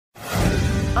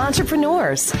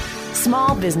entrepreneurs,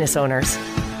 small business owners,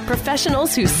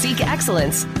 professionals who seek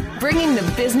excellence, bringing the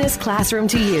business classroom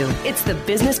to you. It's the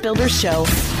Business Builders Show.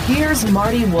 Here's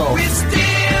Marty Wolf. We still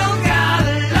got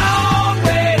a long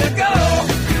way to go.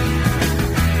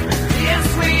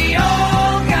 Yes, we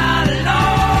all got a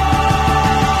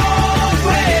long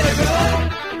way to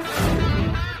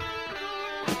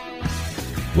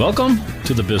go. Welcome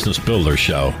to the Business Builder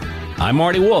Show. I'm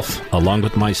Marty Wolf, along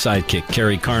with my sidekick,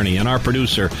 Carrie Carney, and our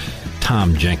producer,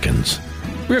 Tom Jenkins.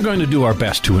 We're going to do our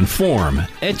best to inform,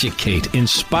 educate,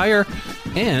 inspire,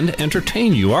 and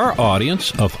entertain you, our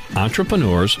audience of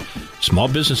entrepreneurs, small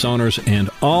business owners,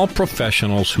 and all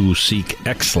professionals who seek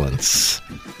excellence.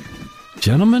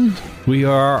 Gentlemen, we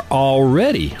are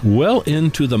already well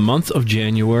into the month of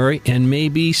January, and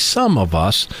maybe some of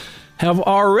us have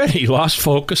already lost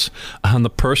focus on the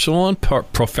personal and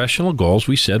professional goals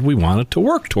we said we wanted to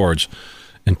work towards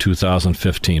in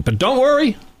 2015. But don't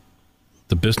worry,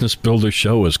 the Business Builder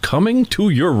Show is coming to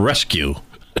your rescue.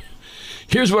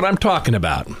 Here's what I'm talking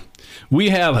about. We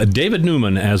have David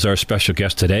Newman as our special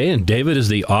guest today, and David is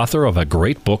the author of a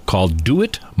great book called Do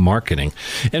It Marketing.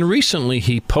 And recently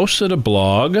he posted a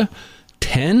blog,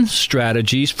 10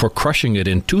 Strategies for Crushing It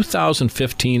in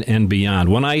 2015 and Beyond.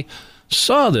 When I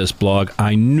saw this blog,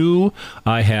 I knew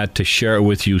I had to share it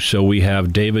with you, so we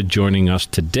have David joining us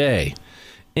today.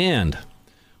 And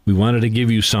we wanted to give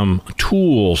you some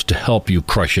tools to help you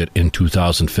crush it in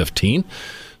 2015.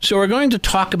 So we're going to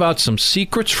talk about some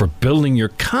secrets for building your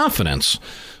confidence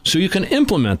so you can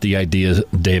implement the ideas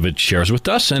David shares with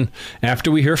us. And after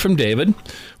we hear from David,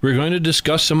 we're going to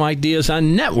discuss some ideas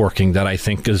on networking that I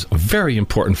think is very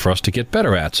important for us to get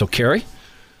better at. So, Carrie,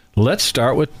 let's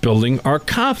start with building our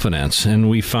confidence. And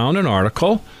we found an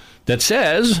article that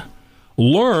says,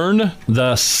 learn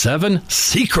the 7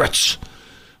 secrets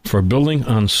for building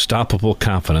unstoppable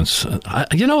confidence.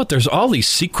 You know what? There's all these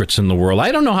secrets in the world.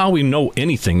 I don't know how we know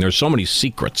anything. There's so many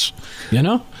secrets, you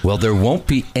know? Well, there won't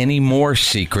be any more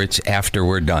secrets after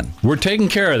we're done. We're taking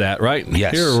care of that, right?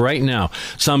 Yes. Here, right now.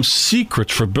 Some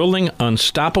secrets for building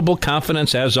unstoppable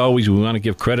confidence. As always, we want to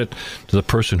give credit to the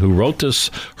person who wrote this.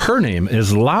 Her name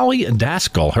is Lolly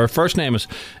Daskal. Her first name is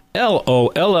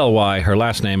Lolly. Her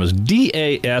last name is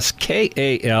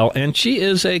Daskal, and she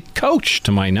is a coach,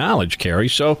 to my knowledge, Carrie,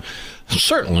 so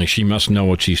certainly she must know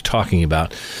what she's talking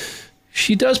about.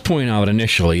 She does point out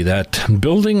initially that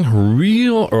building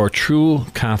real or true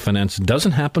confidence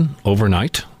doesn't happen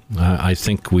overnight. I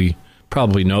think we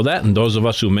probably know that, and those of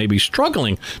us who may be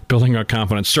struggling building our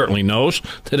confidence certainly knows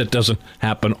that it doesn't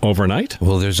happen overnight.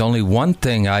 Well, there's only one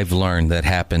thing I've learned that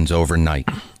happens overnight.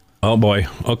 Oh, boy.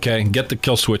 Okay. Get the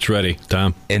kill switch ready,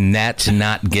 Tom. And that's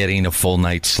not getting a full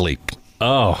night's sleep.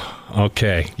 Oh,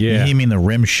 okay. Yeah. You mean the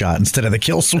rim shot instead of the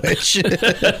kill switch?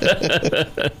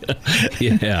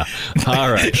 Yeah.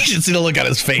 All right. You should see the look on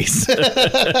his face.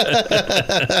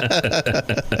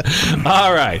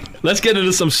 All right. Let's get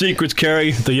into some secrets,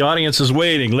 Carrie. The audience is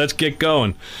waiting. Let's get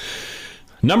going.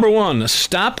 Number 1,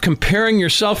 stop comparing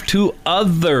yourself to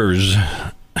others.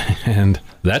 And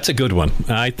that's a good one.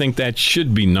 I think that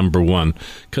should be number 1,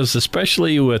 because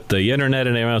especially with the internet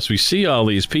and everything else, we see all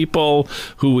these people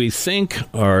who we think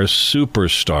are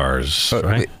superstars,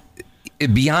 right?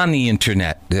 Beyond the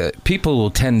internet, people will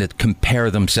tend to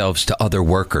compare themselves to other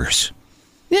workers.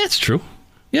 Yeah, that's true.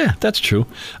 Yeah, that's true.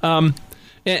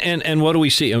 And what do we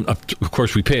see? Of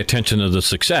course, we pay attention to the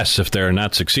success. If they're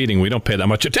not succeeding, we don't pay that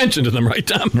much attention to them, right,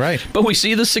 Tom? Right. But we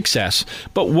see the success.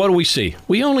 But what do we see?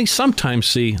 We only sometimes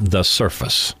see the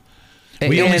surface.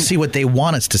 We only see what they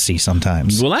want us to see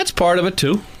sometimes. Well, that's part of it,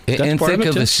 too. And think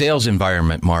of the sales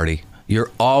environment, Marty.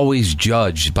 You're always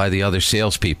judged by the other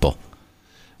salespeople.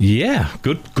 Yeah,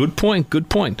 good point.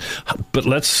 But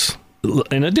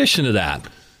in addition to that,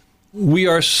 we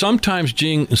are sometimes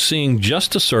seeing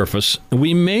just the surface.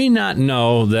 We may not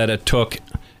know that it took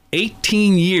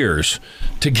 18 years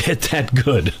to get that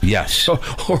good. Yes.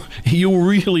 Or you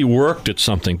really worked at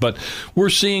something. But we're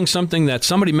seeing something that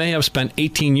somebody may have spent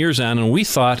 18 years on, and we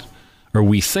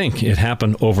think it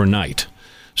happened overnight.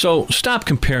 So stop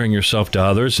comparing yourself to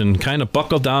others and kind of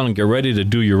buckle down and get ready to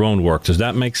do your own work. Does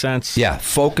that make sense? Yeah.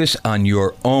 Focus on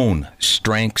your own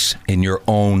strengths and your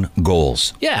own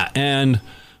goals. Yeah. And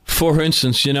for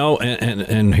instance,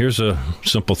 and here's a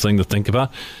simple thing to think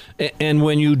about. And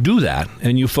when you do that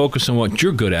and you focus on what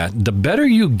you're good at, the better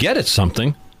you get at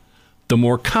something, the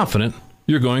more confident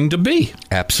you're going to be.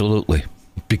 Absolutely.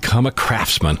 Become a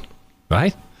craftsman,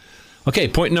 right? Okay,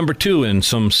 point number 2 in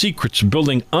some secrets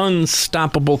building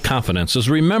unstoppable confidence is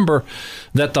remember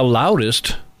that the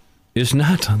loudest is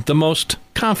not the most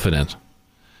confident.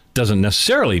 doesn't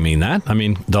necessarily mean that. I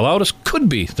mean, the loudest could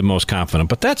be the most confident,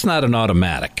 but that's not an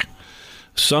automatic.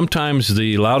 Sometimes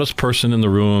the loudest person in the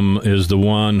room is the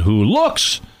one who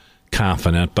looks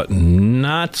confident, but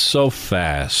not so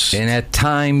fast. And at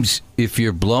times, if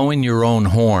you're blowing your own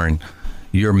horn,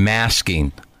 you're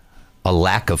masking a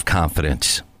lack of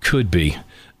confidence. Could be.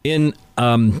 In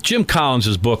Jim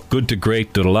Collins' book, Good to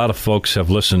Great, that a lot of folks have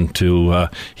listened to,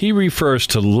 he refers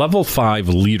to level 5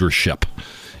 leadership.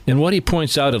 And what he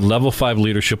points out at level 5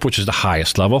 leadership, which is the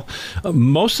highest level,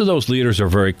 most of those leaders are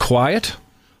very quiet,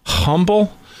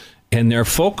 humble, and they're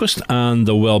focused on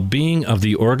the well-being of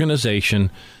the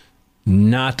organization,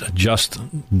 not just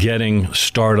getting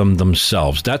stardom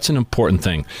themselves. That's an important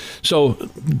thing. So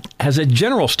as a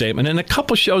general statement, in a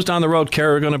couple shows down the road,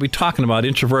 Carrie, we're going to be talking about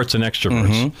introverts and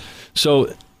extroverts. Mm-hmm.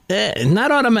 So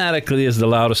not automatically is the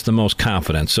loudest the most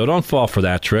confident. So don't fall for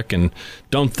that trick, and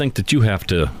don't think that you have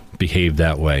to behave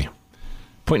that way.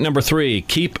 Point number 3,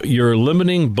 keep your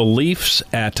limiting beliefs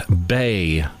at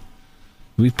bay.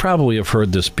 We probably have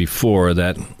heard this before,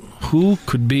 that who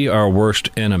could be our worst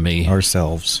enemy?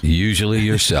 Ourselves. Usually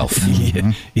yourself.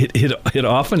 Yeah, it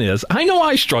often is. I know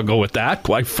I struggle with that,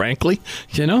 quite frankly,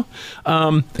 And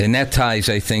that ties,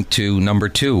 I think, to number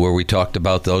 2, where we talked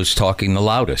about those talking the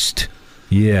loudest.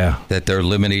 Yeah. That their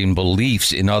limiting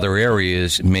beliefs in other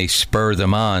areas may spur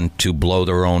them on to blow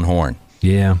their own horn.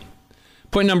 Yeah.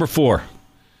 Point number 4,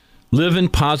 live in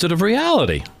positive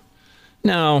reality.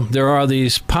 Now, there are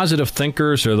these positive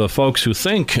thinkers, or the folks who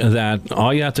think that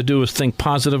all you have to do is think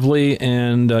positively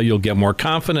and you'll get more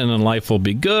confident and life will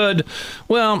be good.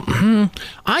 Well,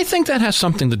 I think that has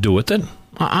something to do with it.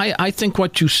 I think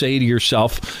what you say to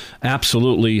yourself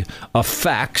absolutely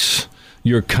affects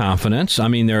your confidence. I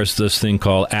mean, there's this thing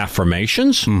called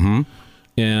affirmations. Mm-hmm.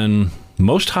 And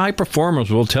most high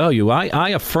performers will tell you, I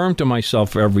affirm to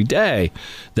myself every day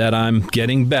that I'm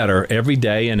getting better every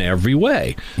day in every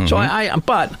way. Mm-hmm. So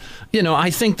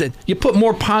I think that you put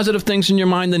more positive things in your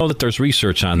mind than know that there's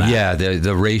research on that. Yeah,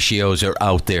 the ratios are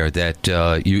out there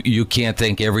that you can't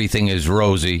think everything is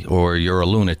rosy or you're a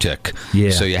lunatic.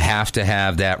 Yeah. So you have to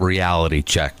have that reality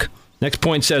check. Next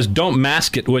point says, don't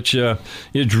mask it, which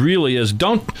it really is.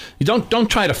 Don't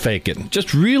try to fake it.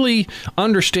 Just really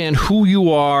understand who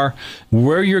you are,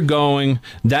 where you're going.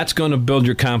 That's going to build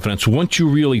your confidence once you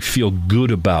really feel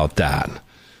good about that.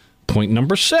 Point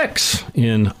number 6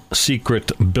 in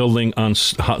secrets to building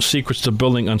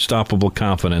unstoppable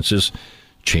confidence is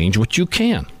change what you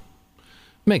can.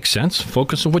 Makes sense.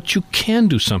 Focus on what you can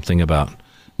do something about.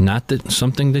 Not that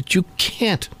something that you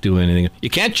can't do anything.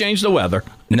 You can't change the weather.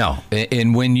 No.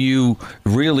 And when you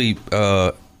really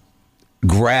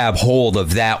grab hold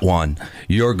of that one,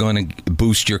 you're going to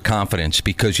boost your confidence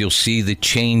because you'll see the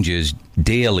changes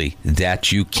daily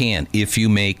that you can if you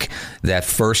make that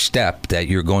first step that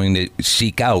you're going to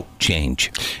seek out change.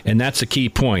 And that's a key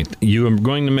point. You are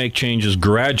going to make changes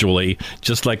gradually,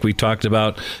 just like we talked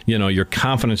about. Your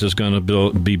confidence is going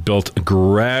to be built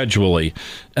gradually.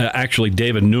 Actually,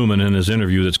 David Newman, in his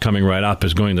interview that's coming right up,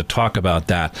 is going to talk about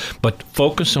that. But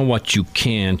focus on what you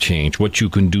can change, what you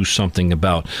can do something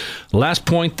about. The last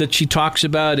point that she talks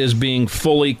about is being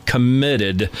fully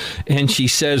committed. And she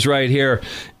says right here,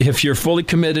 if you're fully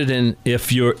committed and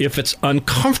if it's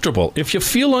uncomfortable, if you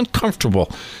feel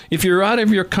uncomfortable, if you're out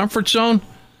of your comfort zone,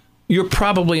 you're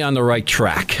probably on the right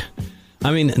track.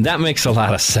 I mean, that makes a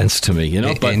lot of sense to me,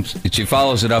 But and she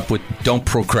follows it up with don't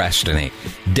procrastinate.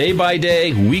 Day by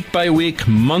day, week by week,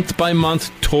 month by month,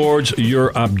 towards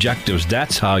your objectives.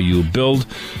 That's how you build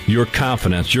your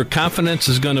confidence. Your confidence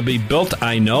is going to be built,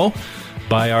 I know,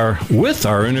 with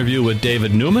our interview with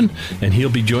David Newman, and he'll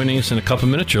be joining us in a couple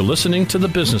minutes. You're listening to the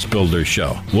Business Builders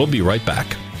Show. We'll be right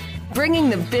back.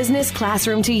 Bringing the business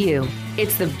classroom to you.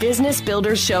 It's the Business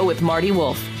Builders Show with Marty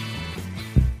Wolf.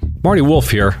 Marty Wolf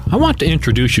here. I want to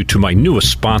introduce you to my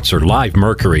newest sponsor, Live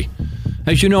Mercury.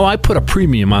 As you know, I put a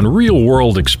premium on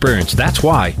real-world experience. That's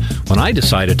why, when I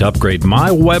decided to upgrade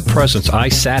my web presence, I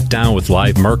sat down with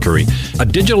Live Mercury, a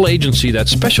digital agency that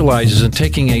specializes in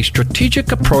taking a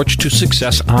strategic approach to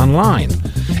success online.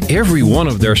 Every one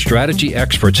of their strategy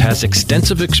experts has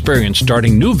extensive experience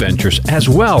starting new ventures as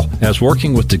well as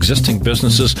working with existing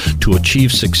businesses to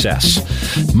achieve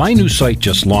success. My new site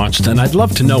just launched, and I'd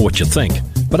love to know what you think.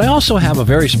 But I also have a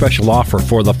very special offer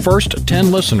for the first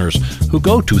 10 listeners who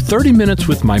go to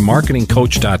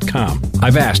 30minuteswithmymarketingcoach.com.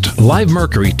 I've asked Live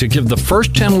Mercury to give the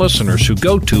first 10 listeners who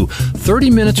go to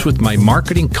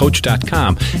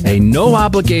 30minuteswithmymarketingcoach.com a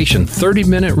no-obligation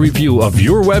 30-minute review of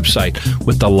your website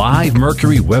with the Live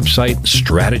Mercury website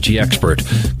strategy expert.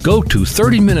 Go to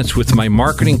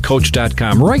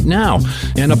 30minuteswithmymarketingcoach.com right now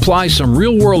and apply some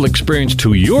real-world experience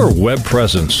to your web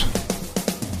presence.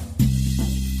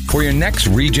 For your next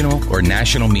regional or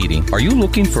national meeting, are you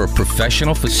looking for a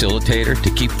professional facilitator to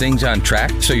keep things on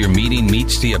track so your meeting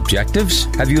meets the objectives?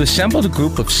 Have you assembled a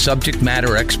group of subject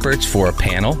matter experts for a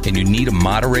panel and you need a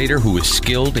moderator who is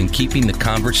skilled in keeping the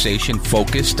conversation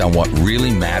focused on what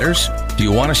really matters? Do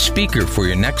you want a speaker for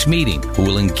your next meeting who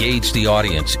will engage the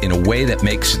audience in a way that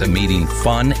makes the meeting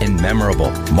fun and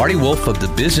memorable? Marty Wolf of the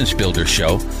Business Builder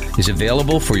Show is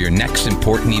available for your next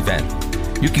important event.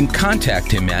 You can contact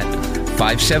him at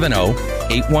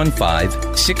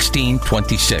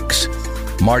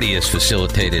 570-815-1626. Marty has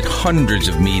facilitated hundreds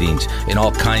of meetings in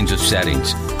all kinds of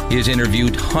settings. He has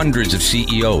interviewed hundreds of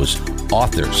CEOs,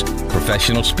 authors,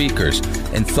 professional speakers,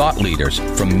 and thought leaders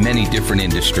from many different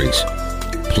industries.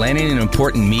 Planning an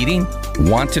important meeting?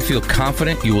 Want to feel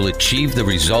confident you will achieve the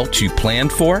results you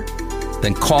planned for?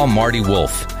 Then call Marty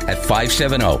Wolf at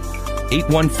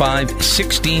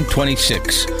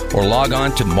 570-815-1626 or log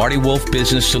on to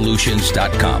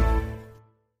MartyWolfBusinessSolutions.com.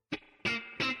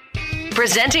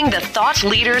 Presenting the thought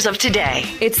leaders of today.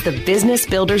 It's the Business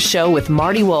Builders Show with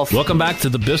Marty Wolf. Welcome back to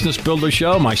the Business Builder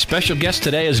Show. My special guest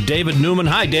today is David Newman.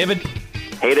 Hi, David.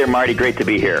 Hey there, Marty. Great to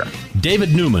be here.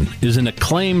 David Newman is an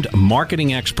acclaimed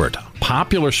marketing expert,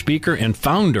 popular speaker, and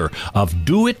founder of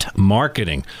Do It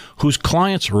Marketing, whose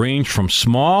clients range from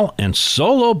small and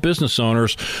solo business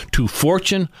owners to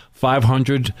Fortune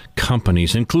 500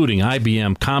 companies, including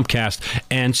IBM, Comcast,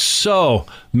 and so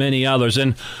many others.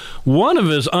 And one of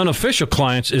his unofficial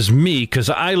clients is me,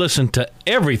 because I listen to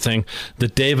everything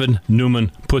that David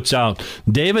Newman puts out.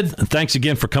 David, thanks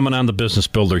again for coming on the Business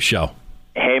Builder Show.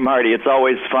 Hey, Marty, it's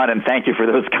always fun, and thank you for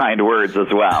those kind words as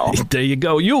well. There you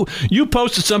go. You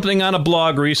posted something on a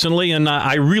blog recently, and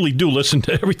I really do listen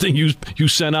to everything you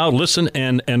sent out, listen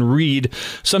and read,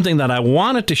 something that I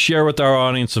wanted to share with our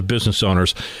audience of business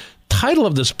owners. Title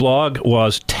of this blog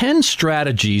was 10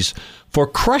 Strategies for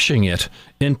Crushing It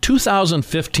in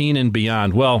 2015 and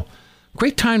Beyond. Well,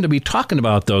 great time to be talking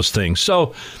about those things.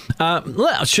 So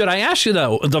should I ask you,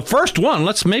 the first one?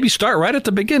 Let's maybe start right at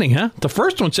the beginning, huh? The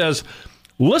first one says,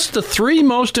 list the 3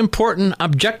 most important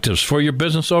objectives for your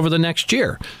business over the next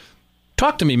year.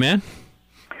 Talk to me, man.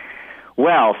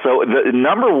 Well, so the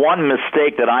number one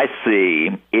mistake that I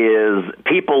see is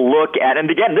people look at,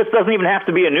 and again, this doesn't even have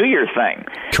to be a New Year's thing.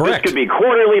 Correct. This could be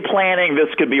quarterly planning.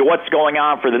 This could be what's going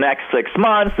on for the next 6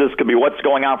 months. This could be what's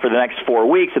going on for the next 4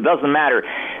 weeks. It doesn't matter.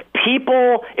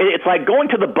 People, it's like going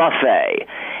to the buffet.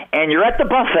 And you're at the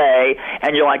buffet,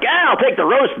 and you're like, I'll take the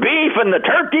roast beef and the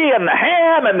turkey and the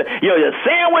ham and the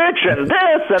sandwich and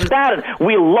this and that. And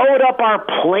we load up our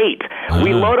plate.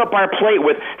 We load up our plate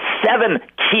with 7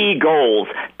 key goals,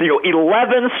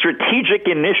 11 strategic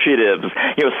initiatives,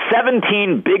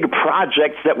 17 big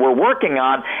projects that we're working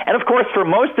on. And of course, for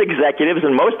most executives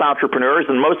and most entrepreneurs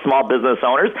and most small business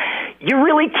owners, you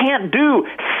really can't do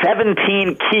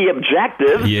 17 key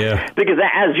objectives. Yeah. Because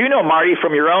as you know, Marty,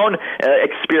 from your own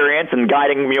experience and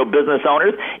guiding business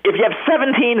owners, if you have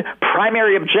 17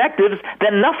 primary objectives,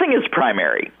 then nothing is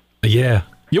primary. Yeah.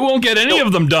 You won't get any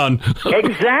of them done.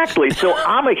 Exactly. So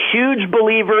I'm a huge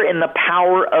believer in the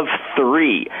power of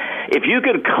 3. If you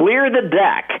could clear the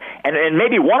deck, and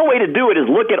maybe one way to do it is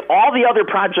look at all the other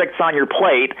projects on your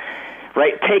plate,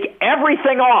 right? Take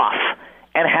everything off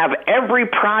and have every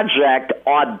project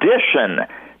audition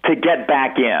to get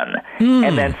back in,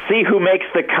 and then see who makes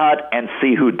the cut and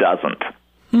see who doesn't.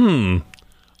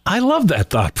 I love that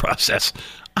thought process.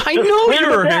 I Just know clear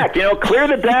you're the deck. Clear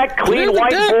the deck, clean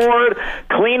whiteboard,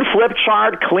 clean flip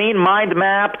chart, clean mind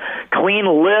map, clean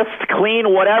list,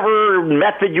 clean whatever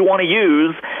method you want to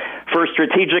use for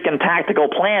strategic and tactical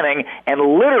planning, and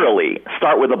literally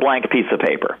start with a blank piece of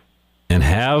paper. And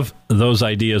have those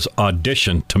ideas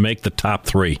audition to make the top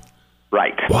 3.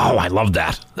 Right. Wow, I love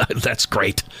that. That's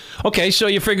great. Okay, so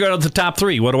you figure out the top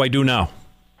 3. What do I do now?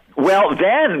 Well,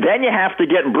 then you have to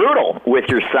get brutal with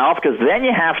yourself, because then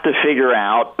you have to figure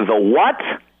out the what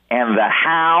and the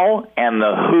how and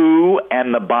the who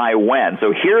and the by when.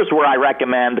 So here's where I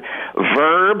recommend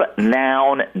verb,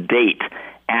 noun, date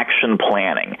action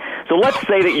planning. So let's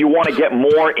say that you want to get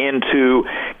more into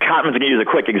I'm going to use a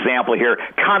quick example here,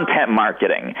 content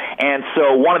marketing. And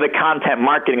so one of the content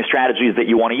marketing strategies that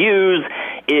you want to use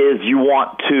is you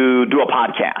want to do a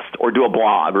podcast or do a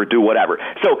blog or do whatever.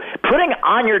 So putting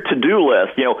on your to-do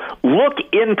list, look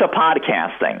into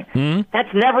podcasting.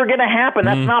 That's never going to happen.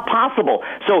 That's not possible.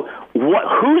 So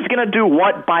who's going to do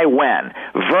what by when?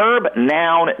 Verb,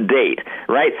 noun, date,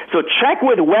 right? So check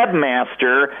with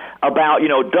Webmaster about,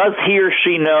 does he or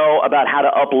she know about how to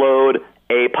upload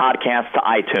a podcast to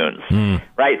iTunes,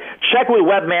 right? Check with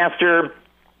Webmaster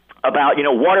about,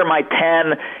 what are my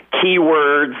 10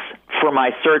 keywords for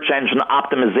my search engine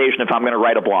optimization if I'm going to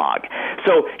write a blog.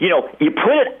 So, you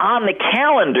put it on the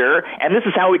calendar, and this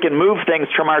is how we can move things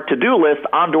from our to-do list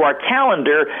onto our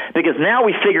calendar, because now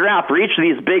we figure out for each of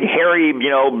these big, hairy,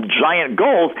 giant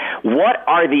goals, what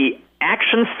are the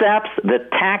action steps, the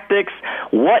tactics,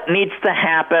 what needs to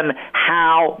happen,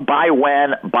 how, by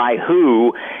when, by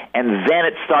who, and then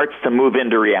it starts to move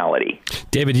into reality.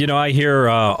 David, I hear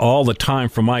all the time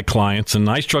from my clients, and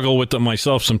I struggle with them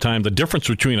myself sometimes, the difference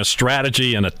between a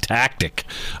strategy and a tactic.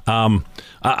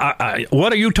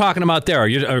 What are you talking about there? Are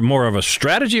you more of a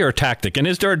strategy or a tactic? And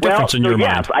is there a difference in your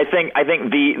mind? Yes, I think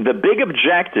the big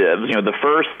objectives, the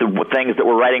first things that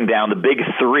we're writing down, the big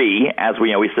three, as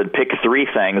we said, pick three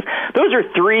things. Those are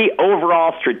three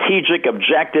overall strategic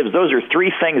objectives. Those are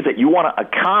three things that you want to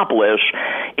accomplish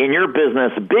in your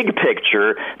business, big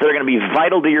picture, that are going to be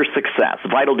vital to your success,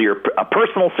 vital to your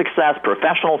personal success,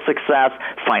 professional success,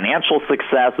 financial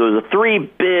success. Those are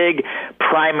three big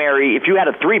primary, if you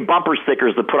had three bumper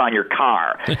stickers to put on your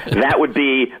car, that would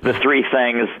be the three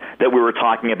things that we were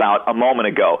talking about a moment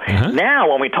ago. Now,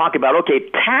 when we talk about,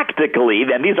 tactically,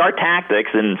 and these are tactics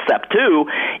in step 2,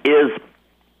 is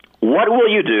what will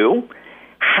you do?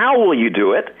 How will you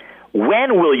do it?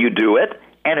 When will you do it?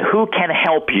 And who can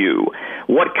help you?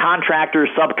 What contractors,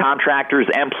 subcontractors,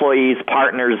 employees,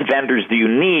 partners, vendors do you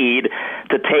need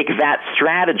to take that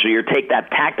strategy or take that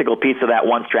tactical piece of that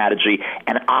one strategy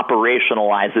and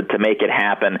operationalize it to make it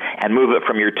happen and move it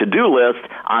from your to-do list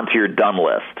onto your done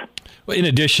list? In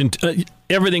addition,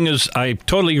 everything is, I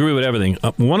totally agree with everything.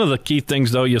 One of the key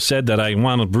things, though, you said that I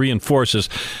want to reinforce is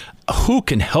who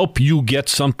can help you get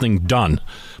something done.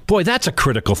 Boy, that's a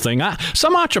critical thing.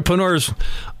 Some entrepreneurs,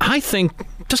 I think,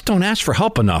 just don't ask for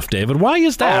help enough, David. Why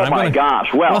is that? Oh, my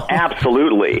gosh. Well,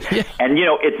 absolutely. Yeah. And,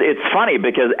 it's funny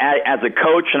because as a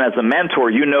coach and as a mentor,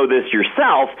 you know this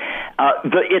yourself,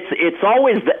 it's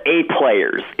always the A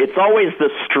players. It's always the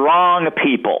strong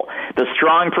people, the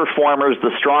strong performers,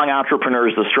 the strong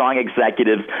entrepreneurs, the strong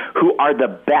executives who are the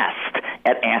best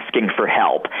at asking for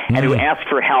help and who ask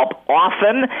for help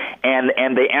often,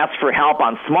 and they ask for help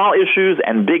on small issues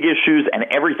and big issues and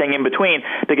everything in between,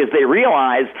 because they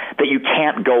realize that you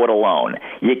can't go it alone.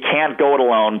 You can't go it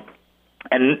alone.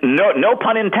 And no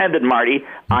pun intended, Marty,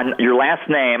 on your last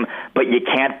name, but you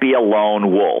can't be a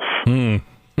lone wolf.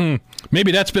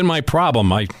 Maybe that's been my problem.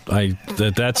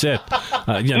 That's it.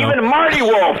 Even Marty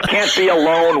Wolf can't be a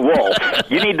lone wolf.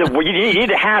 You need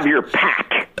to have your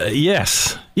pack.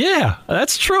 Yes. Yeah,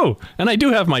 that's true. And I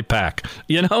do have my pack,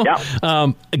 Yep.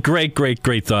 Great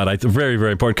thought. Very,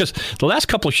 very important. Because the last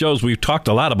couple of shows, we've talked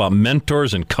a lot about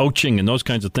mentors and coaching and those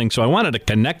kinds of things. So I wanted to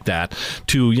connect that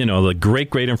to, the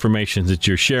great information that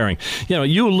you're sharing.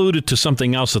 You alluded to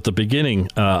something else at the beginning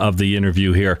of the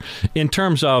interview here in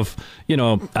terms of,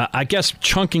 I guess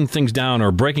chunking things down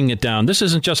or breaking it down. This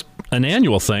isn't just an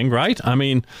annual thing, right? I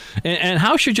mean, and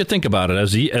how should you think about it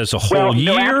as a whole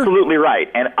year? Well, absolutely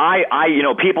right. And I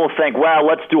people think, well,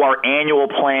 let's do our annual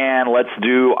plan, let's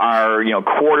do our,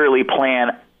 quarterly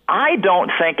plan. I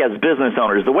don't think as business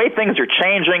owners, the way things are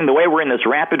changing, the way we're in this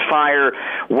rapid fire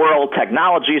world,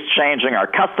 technology is changing, our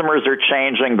customers are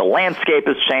changing, the landscape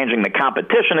is changing, the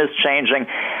competition is changing.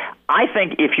 I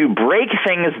think if you break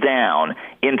things down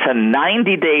into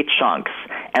 90-day chunks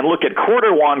and look at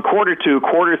quarter 1, quarter 2,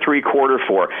 quarter 3, quarter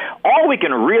 4, all we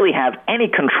can really have any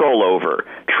control over,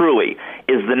 truly,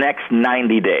 is the next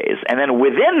 90 days. And then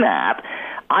within that,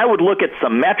 I would look at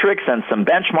some metrics and some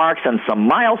benchmarks and some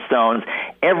milestones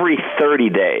every 30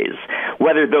 days,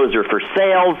 whether those are for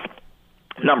sales,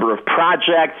 number of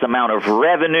projects, amount of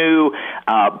revenue,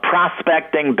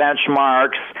 prospecting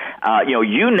benchmarks,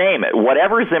 you name it.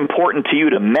 Whatever is important to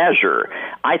you to measure,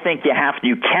 I think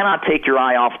you cannot take your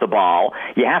eye off the ball.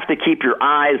 You have to keep your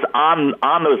eyes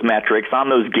on those metrics, on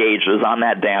those gauges, on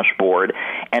that dashboard.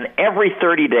 And every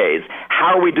 30 days,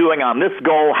 how are we doing on this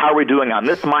goal? How are we doing on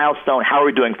this milestone? How are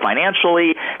we doing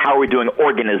financially? How are we doing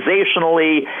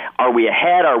organizationally? Are we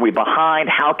ahead? Are we behind?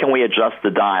 How can we adjust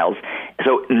the dials?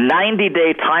 So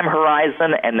 90-day time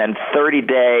horizon and then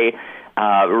 30-day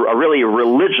a really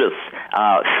religious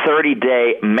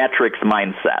 30-day metrics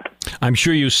mindset. I'm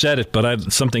sure you said it,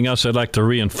 but something else I'd like to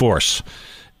reinforce.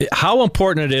 How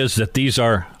important it is that these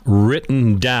are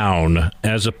written down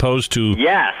as opposed to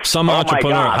some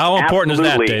entrepreneur. My God. How important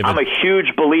Absolutely. is that, David? I'm a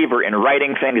huge believer in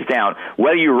writing things down.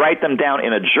 Whether you write them down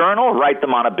in a journal, write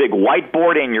them on a big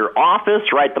whiteboard in your office,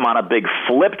 write them on a big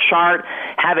flip chart,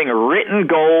 having written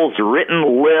goals,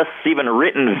 written lists, even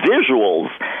written visuals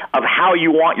of how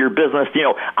you want your business.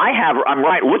 I'm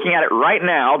looking at it right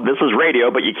now. This is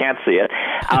radio, but you can't see it.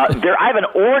 I have an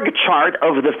org chart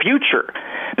of the future,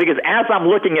 because as I'm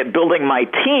looking at building my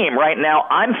team right now,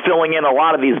 I'm filling in a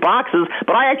lot of these boxes,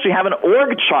 but I actually have an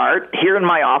org chart here in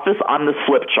my office on this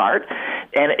flip chart,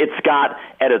 and it's got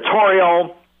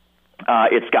editorial,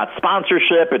 it's got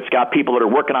sponsorship, it's got people that are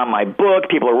working on my book,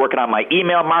 people are working on my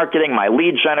email marketing, my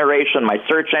lead generation, my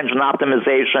search engine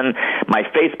optimization, my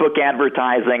Facebook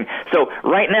advertising. So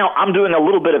right now I'm doing a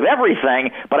little bit of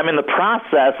everything, but I'm in the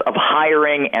process of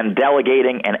hiring and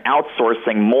delegating and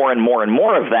outsourcing more and more and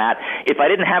more of that. If I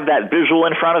didn't have that visual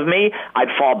in front of me, I'd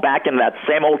fall back in that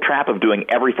same old trap of doing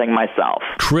everything myself.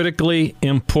 Critically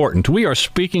important. We are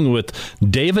speaking with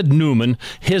David Newman.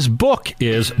 His book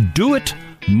is Do It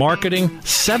Marketing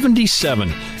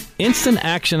 77 Instant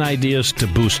Action Ideas to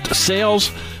Boost Sales,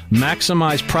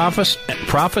 Maximize Profits,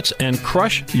 and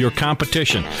Crush Your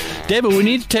Competition. David, we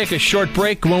need to take a short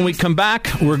break. When we come back,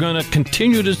 we're going to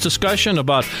continue this discussion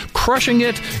about crushing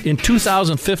it in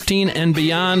 2015 and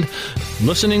beyond.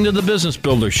 Listening to The Business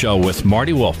Builder Show with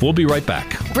Marty Wolf. We'll be right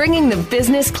back. Bringing the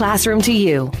business classroom to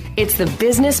you. It's The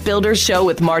Business Builder Show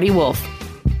with Marty Wolf.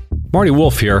 Marty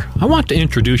Wolf here. I want to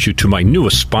introduce you to my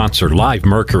newest sponsor, Live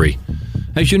Mercury.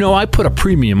 As you know, I put a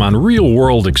premium on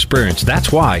real-world experience.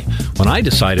 That's why, when I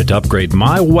decided to upgrade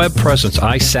my web presence,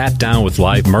 I sat down with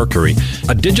Live Mercury,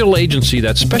 a digital agency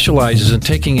that specializes in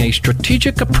taking a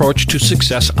strategic approach to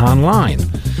success online.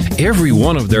 Every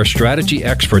one of their strategy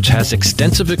experts has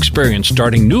extensive experience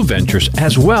starting new ventures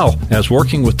as well as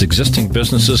working with existing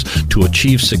businesses to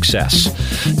achieve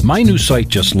success. My new site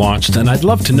just launched, and I'd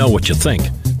love to know what you think.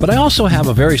 But I also have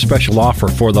a very special offer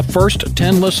for the first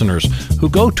 10 listeners who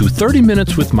go to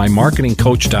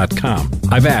 30minuteswithmymarketingcoach.com.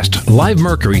 I've asked Live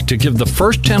Mercury to give the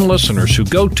first 10 listeners who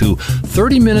go to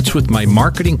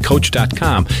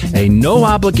 30minuteswithmymarketingcoach.com a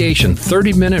no-obligation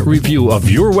 30-minute review of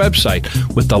your website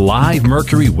with the Live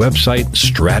Mercury website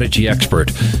strategy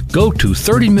expert. Go to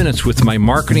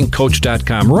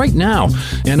 30minuteswithmymarketingcoach.com right now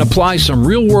and apply some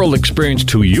real-world experience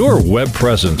to your web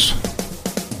presence.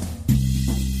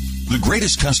 The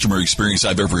greatest customer experience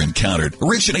I've ever encountered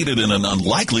originated in an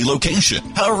unlikely location.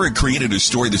 However, it created a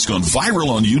story that's gone viral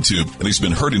on YouTube and has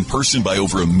been heard in person by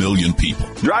over 1 million people.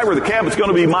 Driver of the cab that's going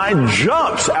to be mine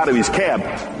jumps out of his cab,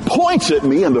 points at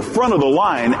me in the front of the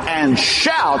line, and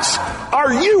shouts,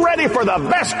 "Are you ready for the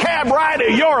best cab ride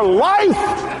of your life?"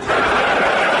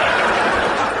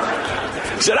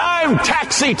 Said, "I'm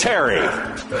Taxi Terry."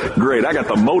 Great, I got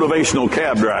the motivational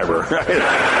cab driver.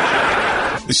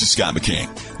 Right? This is Scott McCain.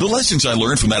 The lessons I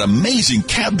learned from that amazing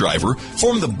cab driver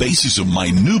form the basis of my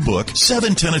new book,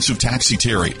 7 Tenets of Taxi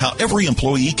Terry, How Every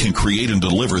Employee Can Create and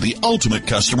Deliver the Ultimate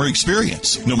Customer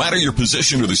Experience. No matter your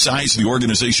position or the size of the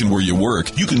organization where you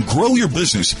work, you can grow your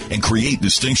business and create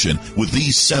distinction with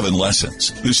these 7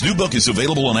 lessons. This new book is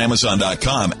available on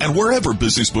Amazon.com and wherever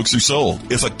business books are sold.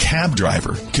 If a cab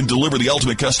driver can deliver the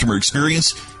ultimate customer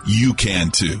experience, you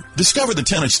can too. Discover the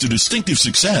tenets to distinctive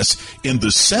success in the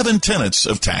 7 Tenets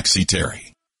of Taxi Terry.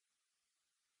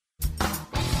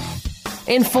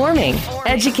 Informing,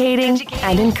 educating,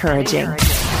 and encouraging.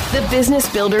 The Business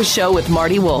Builder Show with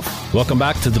Marty Wolf. Welcome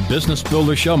back to the Business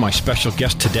Builder Show. My special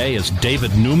guest today is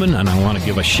David Newman, and I want to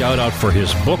give a shout out for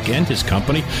his book and his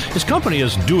company. His company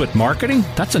is Do It Marketing.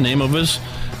 That's the name of his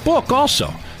book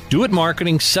also. Do It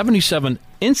Marketing, 77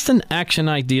 Instant Action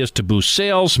Ideas to Boost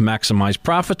Sales, Maximize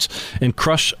Profits, and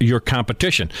Crush Your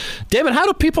Competition. David, how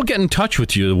do people get in touch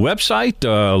with you? The website,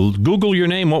 Google your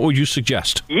name, what would you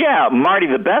suggest? Yeah, Marty,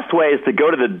 the best way is to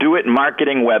go to the Do It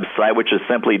Marketing website, which is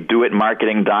simply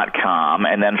doitmarketing.com.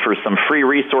 And then for some free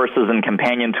resources and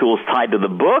companion tools tied to the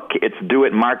book, it's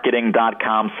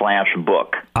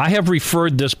doitmarketing.com/book. I have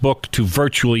referred this book to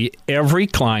virtually every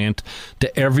client,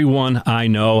 to everyone I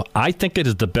know. I think it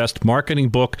is the best marketing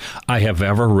book I have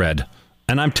ever read.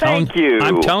 And I'm telling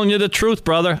you the truth,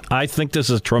 brother. I think this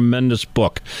is a tremendous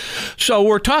book. So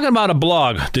we're talking about a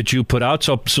blog that you put out.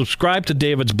 So subscribe to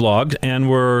David's blog, and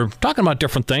we're talking about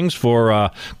different things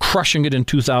for crushing it in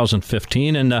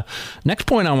 2015. And the next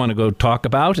point I want to talk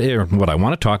about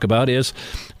is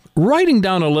writing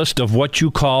down a list of what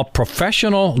you call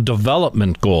professional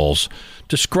development goals.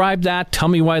 Describe that. Tell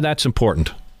me why that's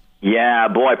important. Yeah,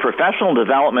 boy, professional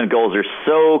development goals are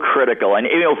so critical. And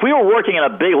if we were working in a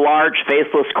big, large,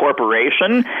 faceless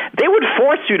corporation, they would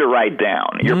force you to write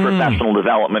down your professional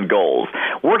development goals.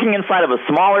 Working inside of a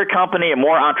smaller company, a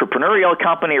more entrepreneurial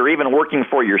company, or even working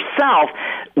for yourself,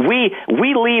 we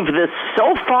leave this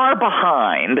so far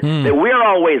behind that we're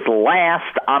always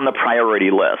last on the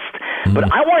priority list.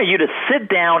 But I want you to sit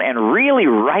down and really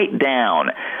write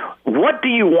down, what do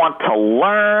you want to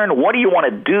learn? What do you want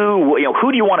to do?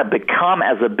 Who do you want to become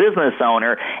as a business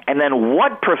owner? And then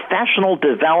what professional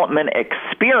development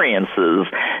experiences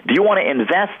do you want to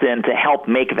invest in to help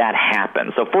make that happen?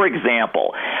 So, for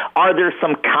example, are there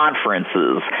some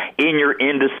conferences in your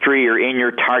industry or in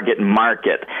your target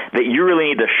market that you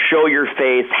really need to show your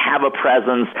face, have a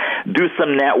presence, do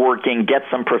some networking, get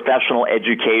some professional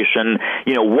education?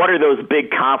 What are those big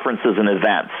conferences and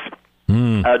events?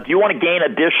 Do you want to gain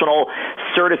additional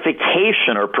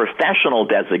certification or professional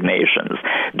designations?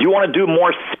 Do you want to do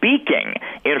more speaking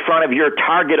in front of your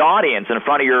target audience, in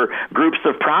front of your groups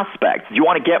of prospects? Do you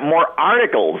want to get more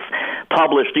articles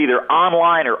published either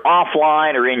online or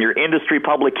offline or in your industry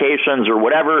publications or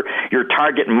whatever your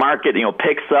target market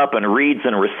picks up and reads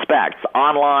and respects?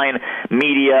 Online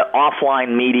media,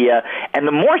 offline media. And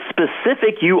the more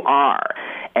specific you are,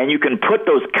 and you can put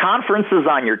those conferences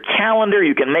on your calendar.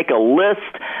 You can make a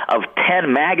list of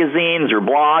 10 magazines or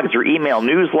blogs or email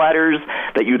newsletters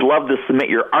that you'd love to submit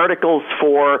your articles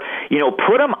for.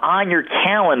 Put them on your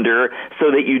calendar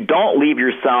so that you don't leave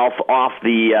yourself off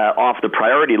the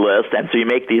priority list, and so you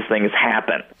make these things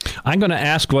happen. I'm going to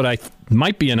ask what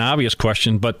might be an obvious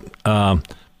question, but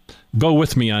go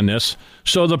with me on this.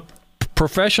 So the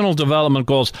professional development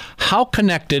goals, how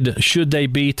connected should they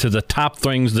be to the top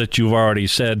things that you've already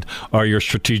said are your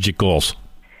strategic goals?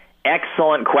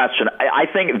 Excellent question. I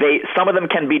think some of them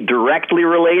can be directly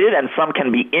related and some can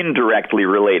be indirectly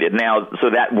related. Now,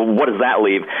 what does that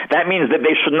leave? That means that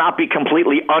they should not be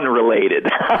completely unrelated.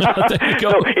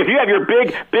 So if you have your big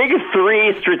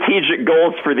three strategic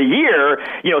goals for the year,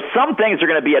 some things are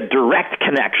going to be a direct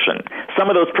connection. Some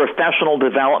of those professional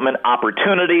development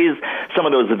opportunities, some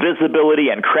of those visibility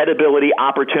and credibility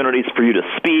opportunities for you to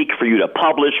speak, for you to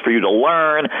publish, for you to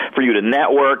learn, for you to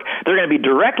network, they're going to be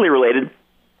directly related.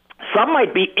 Some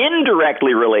might be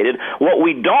indirectly related. What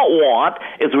we don't want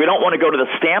is we don't want to go to the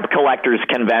stamp collectors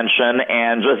convention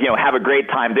and just have a great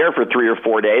time there for 3 or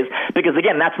 4 days, because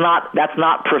again, that's not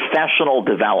professional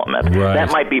development. Right. That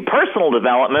might be personal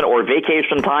development or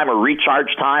vacation time or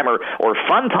recharge time or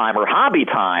fun time or hobby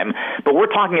time, but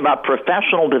we're talking about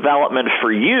professional development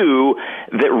for you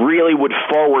that really would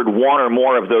forward one or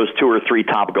more of those 2 or 3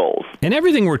 top goals. And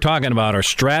everything we're talking about are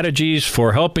strategies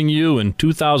for helping you in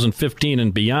 2015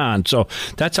 and beyond. So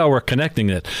that's how we're connecting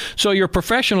it. So your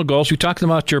professional goals, you talked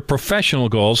about your professional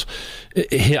goals.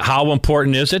 How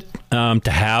important is it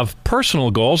to have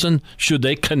personal goals, and should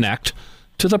they connect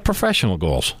to the professional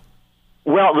goals?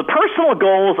 Well, the personal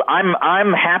goals,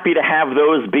 I'm happy to have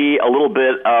those be a little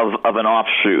bit of an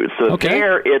offshoot. So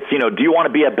there it's, do you want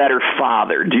to be a better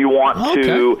father? Do you want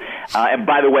to, and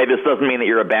by the way, this doesn't mean that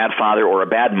you're a bad father or a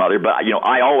bad mother, but,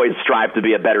 I always strive to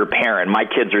be a better parent. My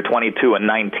kids are 22 and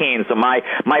 19, so my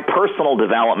personal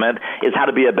development is how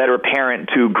to be a better parent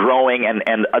to growing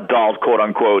and adult,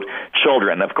 quote-unquote,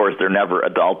 children. Of course, they're never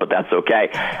adult, but that's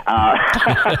okay.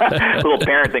 Little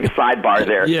parenting sidebar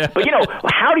there. Yeah. But,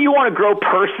 how do you want to grow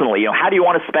personally? How do you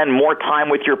want to spend more time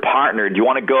with your partner? Do you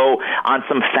want to go on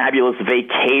some fabulous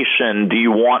vacation? Do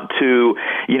you want to,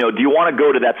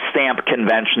 go to that stamp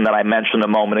convention that I mentioned a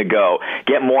moment ago?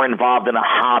 Get more involved in a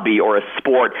hobby or a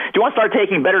sport? Do you want to start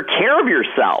taking better care of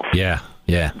yourself? Yeah.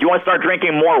 Yeah. Do you want to start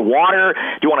drinking more water?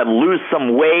 Do you want to lose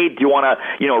some weight? Do you want to,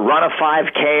 run a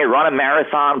 5K, run a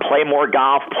marathon, play more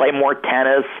golf, play more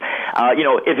tennis?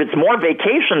 If it's more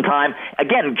vacation time,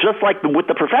 again, just like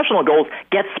with the professional goals,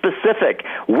 get specific.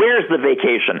 Where's the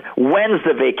vacation? When's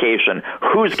the vacation?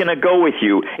 Who's going to go with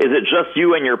you? Is it just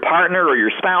you and your partner or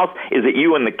your spouse? Is it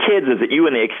you and the kids? Is it you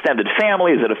and the extended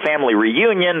family? Is it a family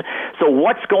reunion? So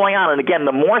what's going on? And again,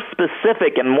 the more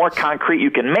specific and more concrete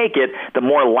you can make it, the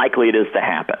more likely it is to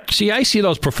happen. See, I see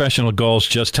those professional goals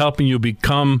just helping you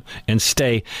become and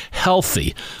stay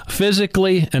healthy,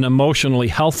 physically and emotionally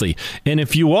healthy. And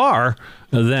if you are,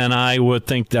 then I would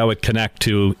think that would connect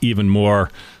to even more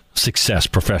success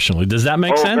professionally. Does that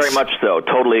make sense? Very much so.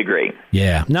 Totally agree.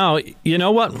 Yeah. Now, you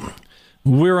know what?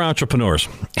 We're entrepreneurs,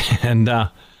 and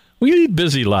we lead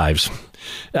busy lives.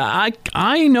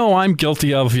 I know I'm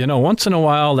guilty of, once in a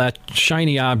while, that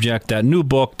shiny object, that new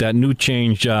book, that new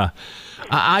change.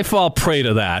 I fall prey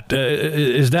to that.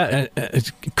 Is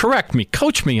that correct me?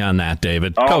 Coach me on that,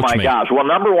 David. Oh, Coach my me. gosh. Well,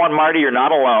 number one, Marty, you're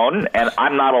not alone, and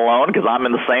I'm not alone because I'm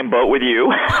in the same boat with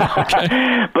you.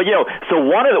 Okay. But, so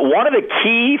one of the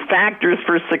key factors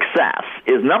for success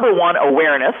is, number one,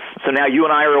 awareness. So now you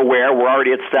and I are aware. We're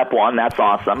already at step one. That's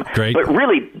awesome. Great. But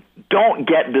really, don't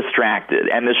get distracted.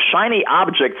 And this shiny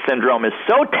object syndrome is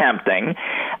so tempting.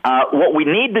 What we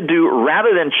need to do,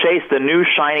 rather than chase the new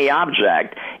shiny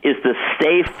object, is to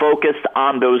stay focused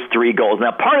on those three goals.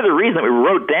 Now, part of the reason we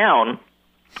wrote down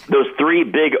those three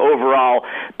big overall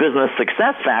business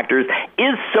success factors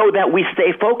is so that we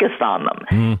stay focused on them.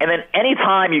 And then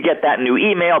anytime you get that new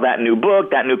email, that new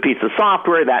book, that new piece of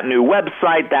software, that new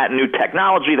website, that new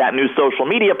technology, that new social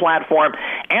media platform,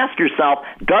 ask yourself,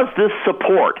 does this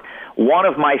support one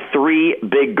of my three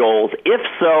big goals? If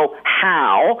so,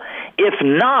 how? If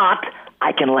not,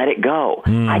 I can let it go.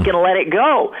 I can let it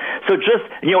go. So just,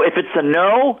 if it's a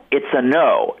no, it's a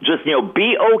no. Just,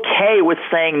 be okay with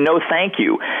saying no thank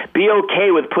you. Be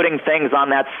okay with putting things on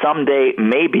that someday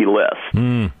maybe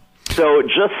list. So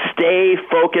just stay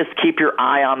focused, keep your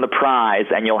eye on the prize,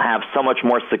 and you'll have so much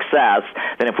more success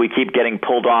than if we keep getting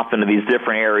pulled off into these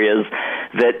different areas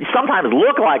that sometimes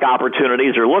look like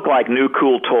opportunities or look like new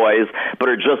cool toys, but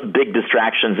are just big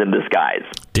distractions in disguise.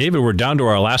 David, we're down to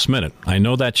our last minute. I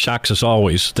know that shocks us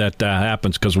always. That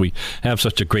happens because we have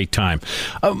such a great time.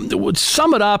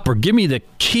 Sum it up or give me the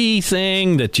key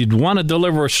thing that you'd want to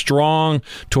deliver strong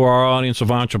to our audience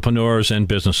of entrepreneurs and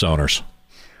business owners.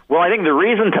 Well, I think the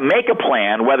reason to make a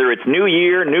plan, whether it's new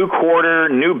year, new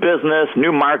quarter, new business,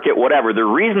 new market, whatever, the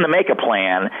reason to make a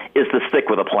plan is to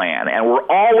stick with a plan. And we're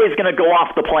always going to go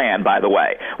off the plan, by the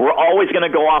way. We're always going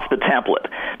to go off the template.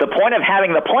 The point of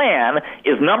having the plan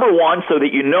is, number one, so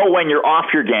that you know when you're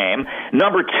off your game.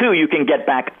 Number two, you can get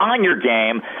back on your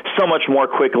game so much more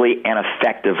quickly and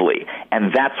effectively.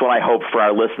 And that's what I hope for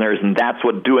our listeners, and that's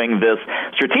what doing this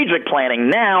strategic planning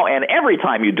now and every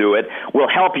time you do it will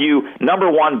help you,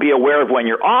 number one, be aware of when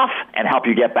you're off and help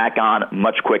you get back on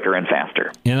much quicker and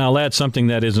faster. And I'll add something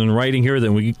that is in writing here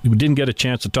that we didn't get a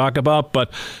chance to talk about,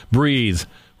 but breathe,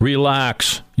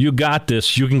 relax. You got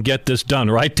this. You can get this done,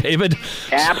 right, David?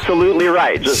 Absolutely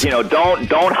right. Just, don't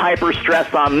hyper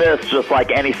stress on this, just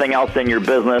like anything else in your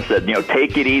business. That,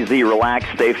 take it easy, relax,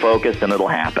 stay focused, and it'll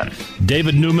happen.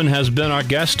 David Newman has been our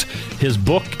guest. His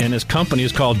book and his company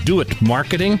is called Do It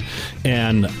Marketing.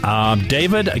 And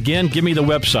David, again, give me the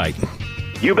website.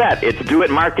 You bet. It's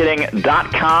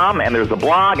doitmarketing.com, and there's a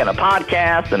blog and a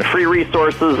podcast and free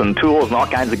resources and tools and all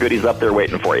kinds of goodies up there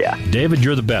waiting for you. David,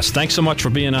 you're the best. Thanks so much for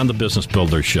being on the Business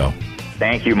Builders Show.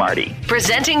 Thank you, Marty.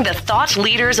 Presenting the thought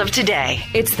leaders of today.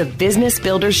 It's the Business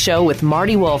Builders Show with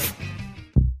Marty Wolf.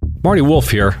 Marty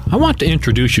Wolf here. I want to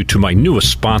introduce you to my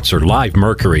newest sponsor, Live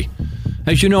Mercury.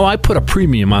 As you know, I put a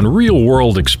premium on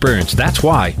real-world experience. That's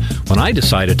why, when I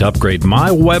decided to upgrade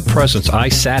my web presence, I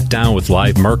sat down with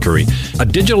Live Mercury, a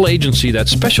digital agency that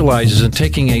specializes in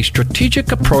taking a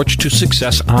strategic approach to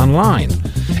success online.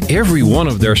 Every one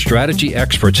of their strategy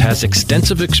experts has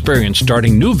extensive experience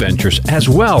starting new ventures as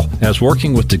well as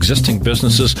working with existing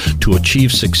businesses to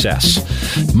achieve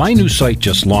success. My new site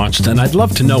just launched, and I'd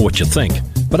love to know what you think.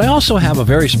 But I also have a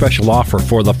very special offer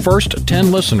for the first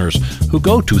 10 listeners who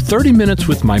go to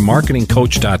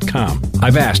 30minuteswithmymarketingcoach.com.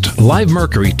 I've asked Live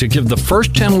Mercury to give the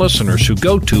first 10 listeners who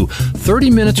go to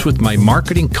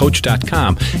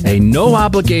 30minuteswithmymarketingcoach.com a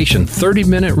no-obligation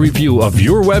 30-minute review of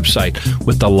your website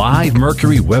with the Live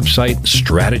Mercury website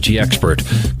strategy expert.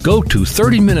 Go to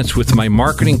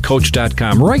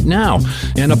 30minuteswithmymarketingcoach.com right now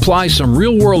and apply some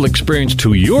real-world experience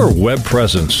to your web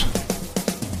presence.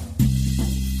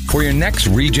 For your next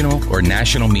regional or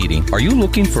national meeting, are you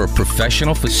looking for a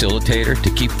professional facilitator to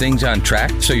keep things on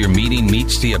track so your meeting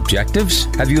meets the objectives?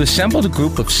 Have you assembled a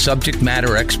group of subject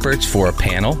matter experts for a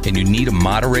panel and you need a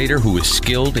moderator who is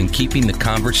skilled in keeping the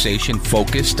conversation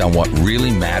focused on what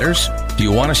really matters? Do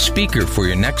you want a speaker for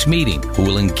your next meeting who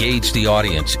will engage the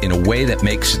audience in a way that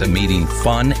makes the meeting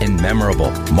fun and memorable?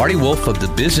 Marty Wolf of the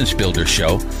Business Builder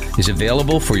Show is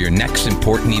available for your next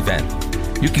important event.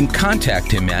 You can contact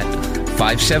him at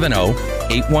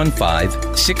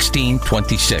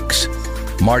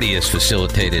 570-815-1626. Marty has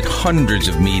facilitated hundreds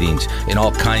of meetings in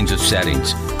all kinds of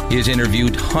settings. He has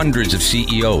interviewed hundreds of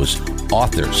CEOs,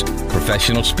 authors,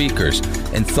 professional speakers,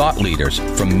 and thought leaders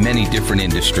from many different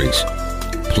industries.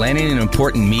 Planning an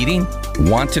important meeting?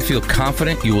 Want to feel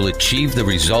confident you will achieve the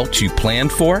results you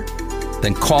planned for?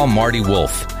 Then call Marty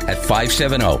Wolf at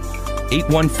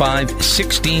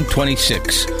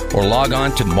 570-815-1626 or log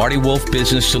on to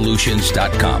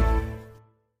MartyWolfBusinessSolutions.com.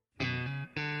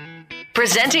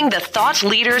 Presenting the thought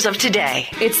leaders of today.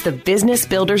 It's the Business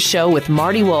Builders Show with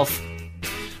Marty Wolf.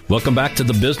 Welcome back to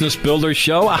the Business Builders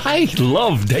Show. I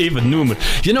love David Newman.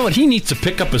 You know what? He needs to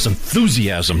pick up his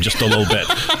enthusiasm just a little bit.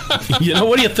 You know,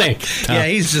 what do you think, Tom? Yeah,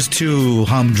 he's just too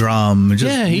humdrum.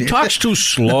 He talks too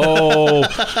slow,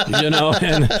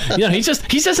 and he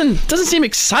doesn't seem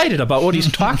excited about what he's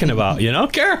talking about,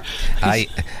 Care? I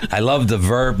love the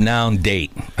verb noun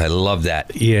date. I love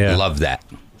that. Yeah. Love that.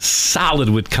 Solid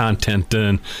with content,